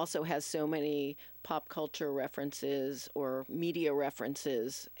that it also has so many pop culture references or media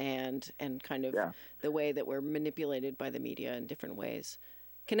references and kind of the way that we're manipulated by the media in different ways.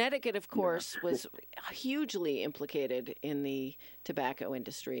 Connecticut, of course, was hugely implicated in the tobacco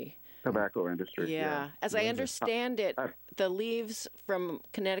industry. tobacco industry. Yeah. As I understand it, the leaves from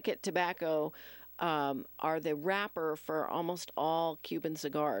Connecticut tobacco are the wrapper for almost all Cuban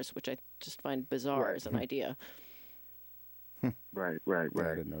cigars, which I just find bizarre as an idea. Right. Yeah,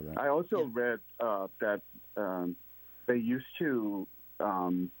 I didn't know that. I also read that they used to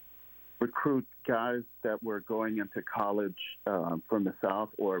recruit guys that were going into college from the South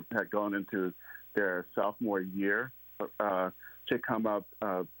or had gone into their sophomore year to come up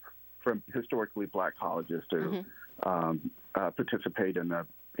from historically black colleges to participate in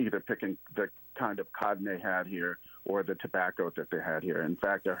either picking the kind of cotton they had here or the tobacco that they had here. In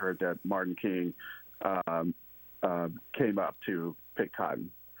fact, I heard that Martin King came up to pick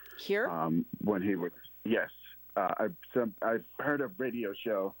cotton Here? when he was. Yes, I've heard a radio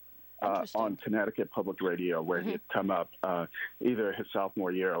show on Connecticut Public Radio where he'd come up either his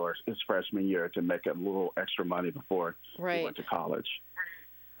sophomore year or his freshman year to make a little extra money before he went to college.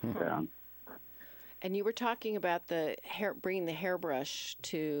 Yeah. And you were talking about bringing the hairbrush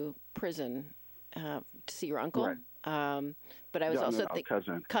to prison to see your uncle. Right. But I was also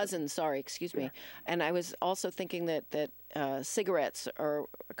thinking cousin. Sorry, excuse me. And I was also thinking that cigarettes are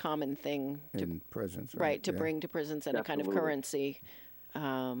a common thing in prisons, right? To bring to prisons and a kind of currency.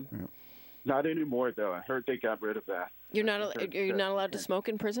 Not anymore, though. I heard they got rid of that. You're not allowed to smoke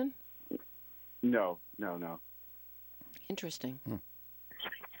in prison? No. Interesting.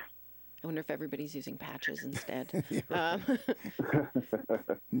 I wonder if everybody's using patches instead.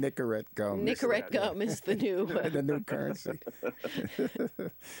 Nicorette gum. Nicorette gum is the new the new currency.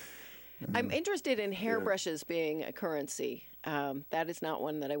 I'm interested in hairbrushes being a currency. That is not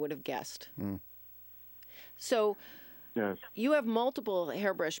one that I would have guessed. So you have multiple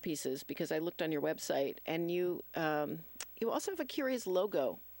hairbrush pieces because I looked on your website, and you also have a curious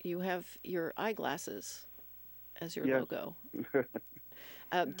logo. You have your eyeglasses as your logo.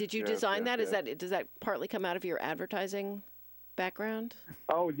 Did you design that? Does that partly come out of your advertising background?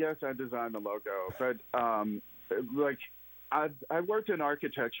 Oh yes, I designed the logo, but I worked in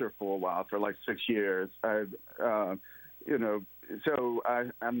architecture for a while, for like 6 years. So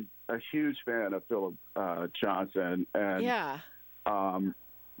I'm a huge fan of Philip Johnson, and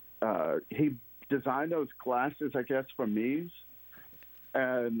he designed those glasses, I guess, for me.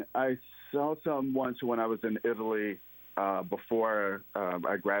 And I saw some once when I was in Italy. Before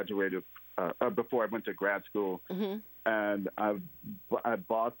I graduated, before I went to grad school, and I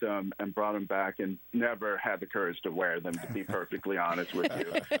bought them and brought them back, and never had the courage to wear them. To be perfectly honest with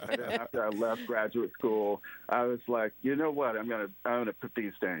you, and then after I left graduate school, I was like, you know what, I'm gonna put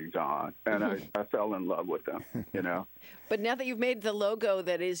these things on, and I fell in love with them. You know. But now that you've made the logo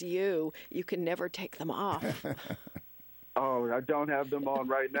that is you can never take them off. Oh, I don't have them on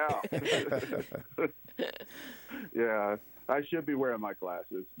right now. Yeah, I should be wearing my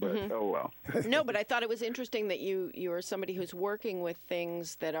glasses, but oh well. No, but I thought it was interesting that you are somebody who's working with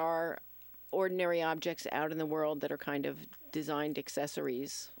things that are ordinary objects out in the world that are kind of designed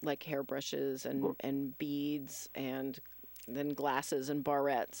accessories, like hairbrushes and beads and then glasses and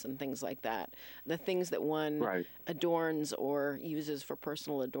barrettes and things like that. The things that one adorns or uses for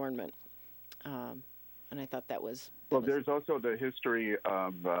personal adornment. And I thought that was... there's also the history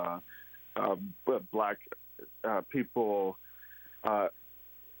of black people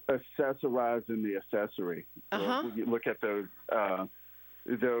accessorizing the accessory. When you look at those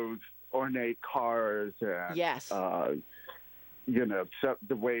ornate cars and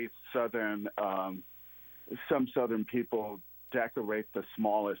the way some Southern people decorate the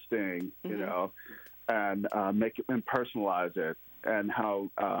smallest thing, you know, and make it and personalize it, and how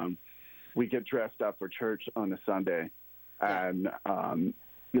we get dressed up for church on a Sunday, and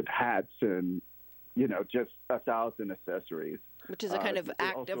with hats and just 1,000 accessories, which is a kind of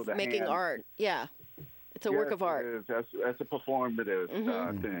act of making art. Yeah, it's a work of art. It is. That's a performative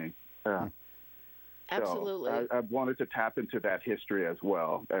thing. Absolutely. So I wanted to tap into that history as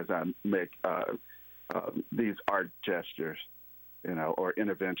well as I make these art gestures, or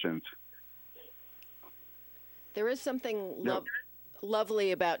interventions. There is something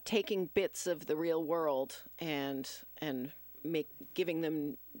lovely about taking bits of the real world and giving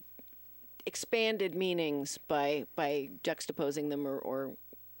them expanded meanings by juxtaposing them or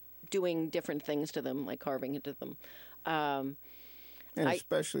doing different things to them, like carving into them. And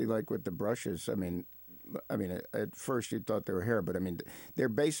especially like with the brushes. I mean, at first you thought they were hair, but they're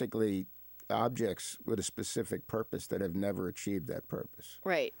basically objects with a specific purpose that have never achieved that purpose.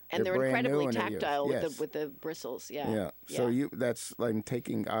 Right, and they're incredibly tactile with the bristles. Yeah. So that's like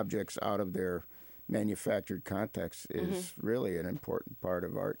taking objects out of their manufactured context is really an important part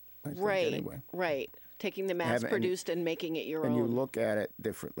of art. I think, Right, anyway. right. Taking the mass-produced and making it your And own. you look at it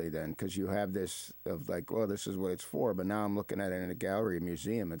differently then, because you have this of like, well, this is what it's for. But now I'm looking at it in a gallery, a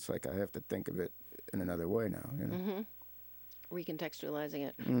museum. It's like I have to think of it in another way now. You know? Recontextualizing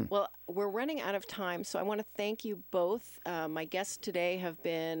it. Well, we're running out of time, so I want to thank you both. My guests today have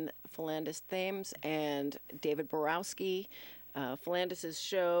been Philandus Thames and David Borowski. Philandus's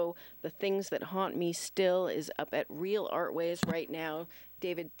show, The Things That Haunt Me Still, is up at Real Artways right now.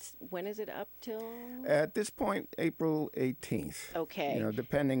 David, when is it up till? At this point, April 18th. Okay. You know,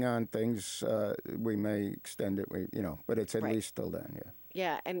 depending on things, we may extend it. But it's at Right. least till then. Yeah.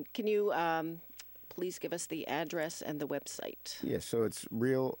 Yeah, and can you please give us the address and the website? Yeah. So it's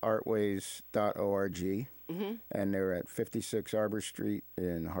realartways.org, and they're at 56 Arbor Street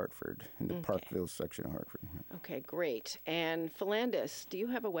in Hartford, in the Parkville section of Hartford. Okay, great. And Philandus, do you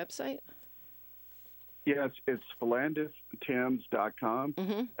have a website? Yes, it's philandusthames.com,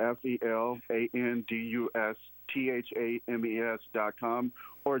 FELANDUSTHAMES.com,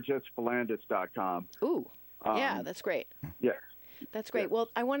 or just philandus.com. Ooh, yeah, that's great. Yes. That's great. Well,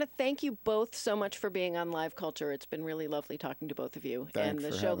 I want to thank you both so much for being on Live Culture. It's been really lovely talking to both of you. Thanks and the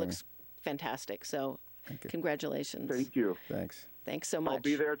for show having looks fantastic. So, congratulations. Thank you. Thanks. Thanks so much. I'll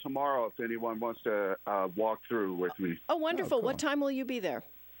be there tomorrow if anyone wants to walk through with me. Oh, wonderful. cool. What time will you be there?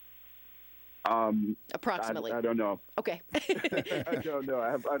 Approximately. I don't know. Okay. I don't know.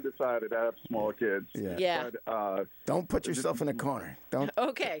 I'm undecided. I have small kids. Yeah. Yeah. But, Don't put yourself in a corner. Don't.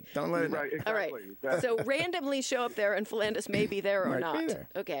 Okay. Don't let it. right, All right. exactly. That- So randomly show up there, and Philandus may be there or Might not. be there.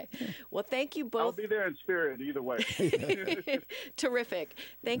 Okay. Well, thank you I'll both. be there in spirit either way. Terrific.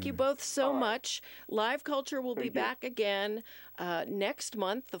 Thank you both so much. Live Culture will be Thank you. back again next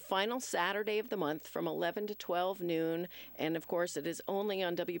month, the final Saturday of the month from 11 to 12 noon. And of course, it is only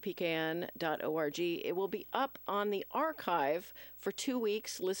on WPKN.org. It will be up on the archive for 2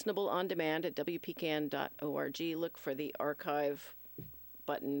 weeks, listenable on demand at WPKN.org. Look for the archive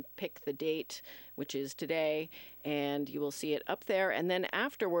button, pick the date, which is today, and you will see it up there. And then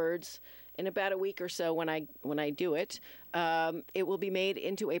afterwards, in about a week or so, when I do it, it will be made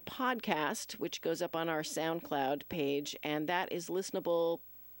into a podcast, which goes up on our SoundCloud page, and that is listenable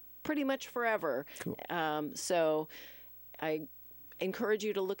pretty much forever. Cool. So I encourage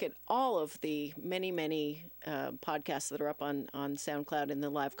you to look at all of the many podcasts that are up on SoundCloud in the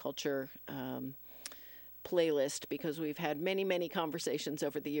Live Culture playlist, because we've had many conversations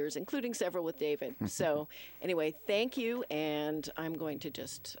over the years, including several with David. So anyway, thank you, and I'm going to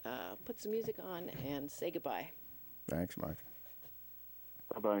just put some music on and say goodbye. Thanks, Mark.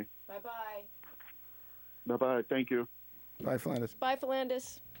 Bye-bye. Bye-bye. Bye-bye. Thank you. Bye, Philandus. Bye,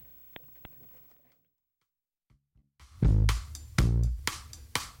 Philandus.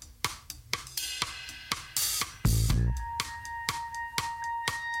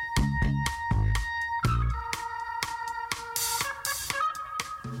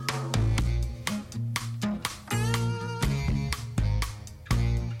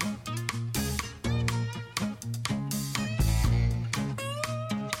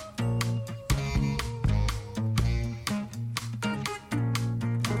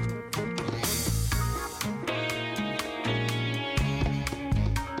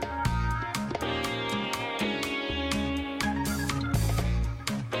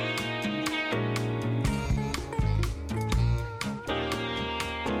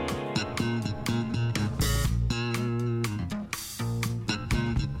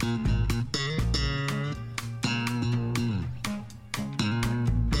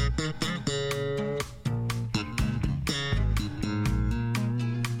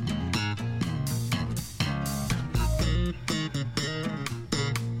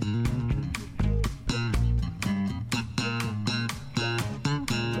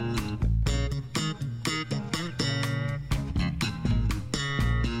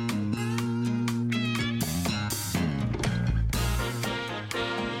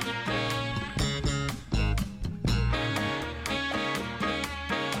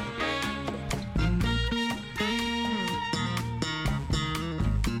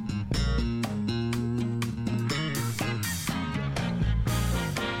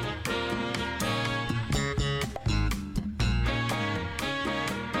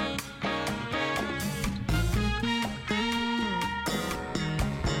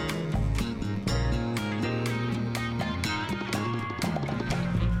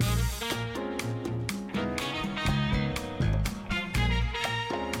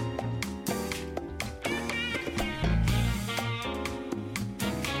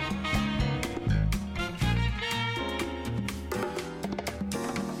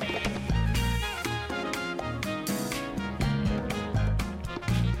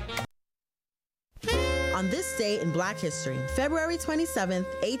 On this day in Black history, February 27,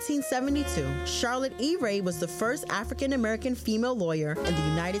 1872, Charlotte E. Ray was the first African-American female lawyer in the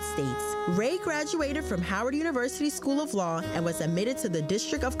United States. Ray graduated from Howard University School of Law and was admitted to the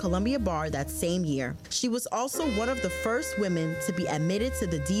District of Columbia Bar that same year. She was also one of the first women to be admitted to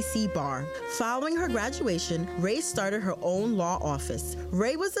the D.C. Bar. Following her graduation, Ray started her own law office.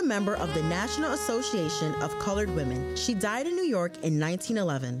 Ray was a member of the National Association of Colored Women. She died in New York in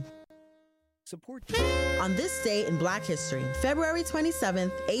 1911. On this day in Black history, February 27,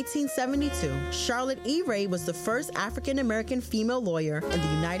 1872, Charlotte E. Ray was the first African-American female lawyer in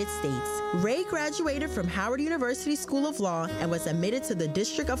the United States. Ray graduated from Howard University School of Law and was admitted to the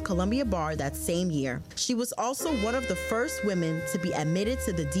District of Columbia Bar that same year. She was also one of the first women to be admitted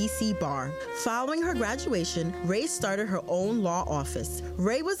to the D.C. Bar. Following her graduation, Ray started her own law office.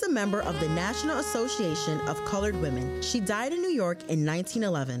 Ray was a member of the National Association of Colored Women. She died in New York in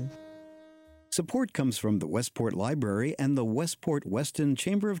 1911. Support comes from the Westport Library and the Westport Weston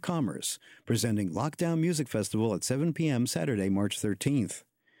Chamber of Commerce, presenting Lockdown Music Festival at 7 p.m. Saturday, March 13th.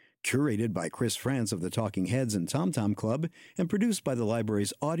 Curated by Chris France of the Talking Heads and Tom Tom Club and produced by the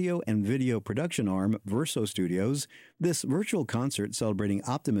library's audio and video production arm, Verso Studios, this virtual concert celebrating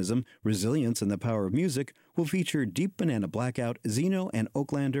optimism, resilience, and the power of music will feature Deep Banana Blackout, Zeno and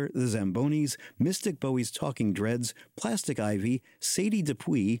Oaklander, the Zambonis, Mystic Bowie's Talking Dreads, Plastic Ivy, Sadie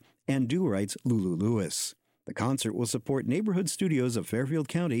Dupuis, and Do Right's Lulu Lewis. The concert will support neighborhood studios of Fairfield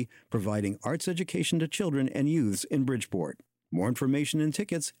County, providing arts education to children and youths in Bridgeport. More information and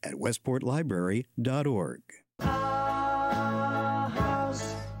tickets at westportlibrary.org. Our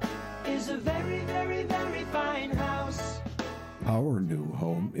house is a very, very, very fine house. Our new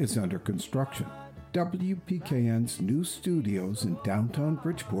home is under construction. WPKN's new studios in downtown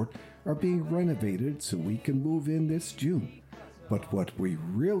Bridgeport are being renovated so we can move in this June. But what we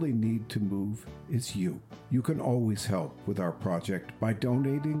really need to move is you. You can always help with our project by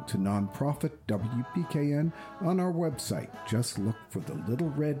donating to nonprofit WPKN on our website. Just look for the little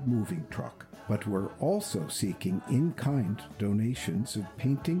red moving truck. But we're also seeking in-kind donations of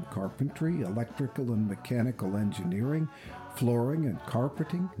painting, carpentry, electrical and mechanical engineering, flooring and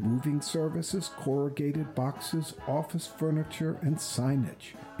carpeting, moving services, corrugated boxes, office furniture, and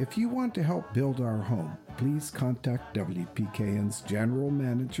signage. If you want to help build our home, please contact WPKN's General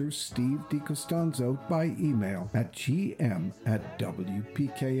Manager, Steve DiCostanzo, by email at gm@wpkn.org.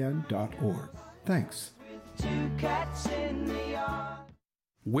 Thanks.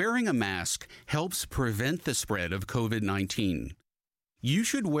 Wearing a mask helps prevent the spread of COVID-19. You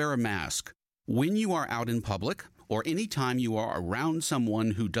should wear a mask when you are out in public or any time you are around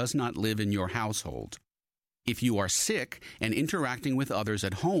someone who does not live in your household. If you are sick and interacting with others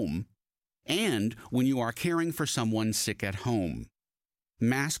at home, and when you are caring for someone sick at home.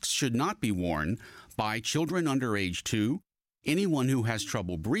 Masks should not be worn by children under age 2, anyone who has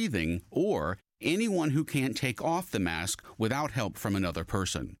trouble breathing, or anyone who can't take off the mask without help from another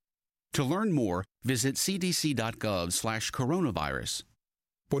person. To learn more, visit cdc.gov/coronavirus.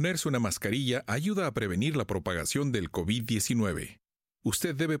 Ponerse una mascarilla ayuda a prevenir la propagación del COVID-19.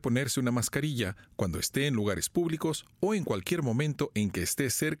 Usted debe ponerse una mascarilla cuando esté en lugares públicos o en cualquier momento en que esté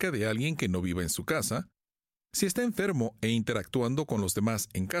cerca de alguien que no viva en su casa, si está enfermo e interactuando con los demás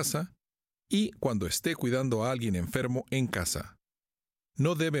en casa, y cuando esté cuidando a alguien enfermo en casa.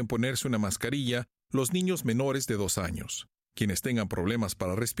 No deben ponerse una mascarilla los niños menores de 2 años, quienes tengan problemas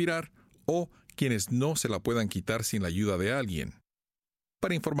para respirar o quienes no se la puedan quitar sin la ayuda de alguien.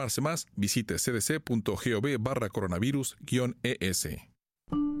 Para informarse más, visite cdc.gov/coronavirus-ES.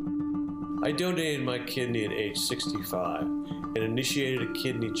 I donated my kidney at age 65 and initiated a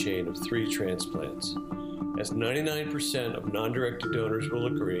kidney chain of 3 transplants. As 99% of non-directed donors will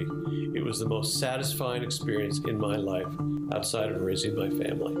agree, it was the most satisfying experience in my life outside of raising my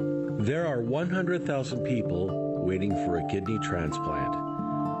family. There are 100,000 people waiting for a kidney transplant.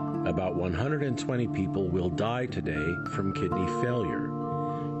 About 120 people will die today from kidney failure.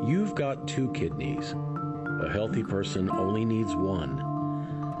 You've got 2 kidneys. A healthy person only needs 1.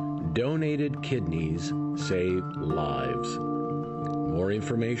 Donated kidneys save lives. More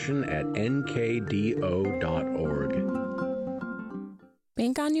information at nkdo.org.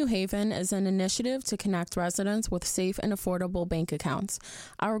 Bank on New Haven is an initiative to connect residents with safe and affordable bank accounts.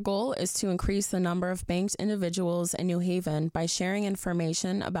 Our goal is to increase the number of banked individuals in New Haven by sharing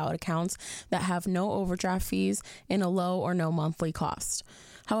information about accounts that have no overdraft fees and a low or no monthly cost.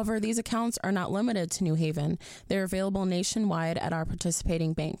 However, these accounts are not limited to New Haven. They're available nationwide at our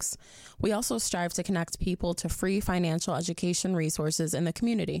participating banks. We also strive to connect people to free financial education resources in the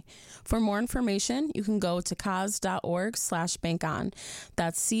community. For more information, you can go to cahs.org/bankon.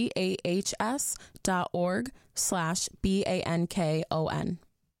 That's CAHS.org/BANKON.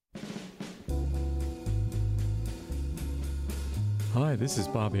 Hi, this is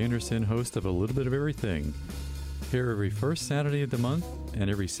Bob Anderson, host of A Little Bit of Everything. Here every first Saturday of the month and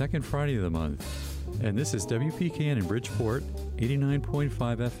every second Friday of the month. And this is WPKN in Bridgeport,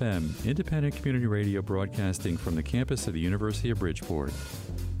 89.5 FM, independent community radio broadcasting from the campus of the University of Bridgeport.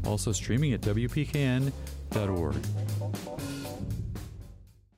 Also streaming at WPKN.org.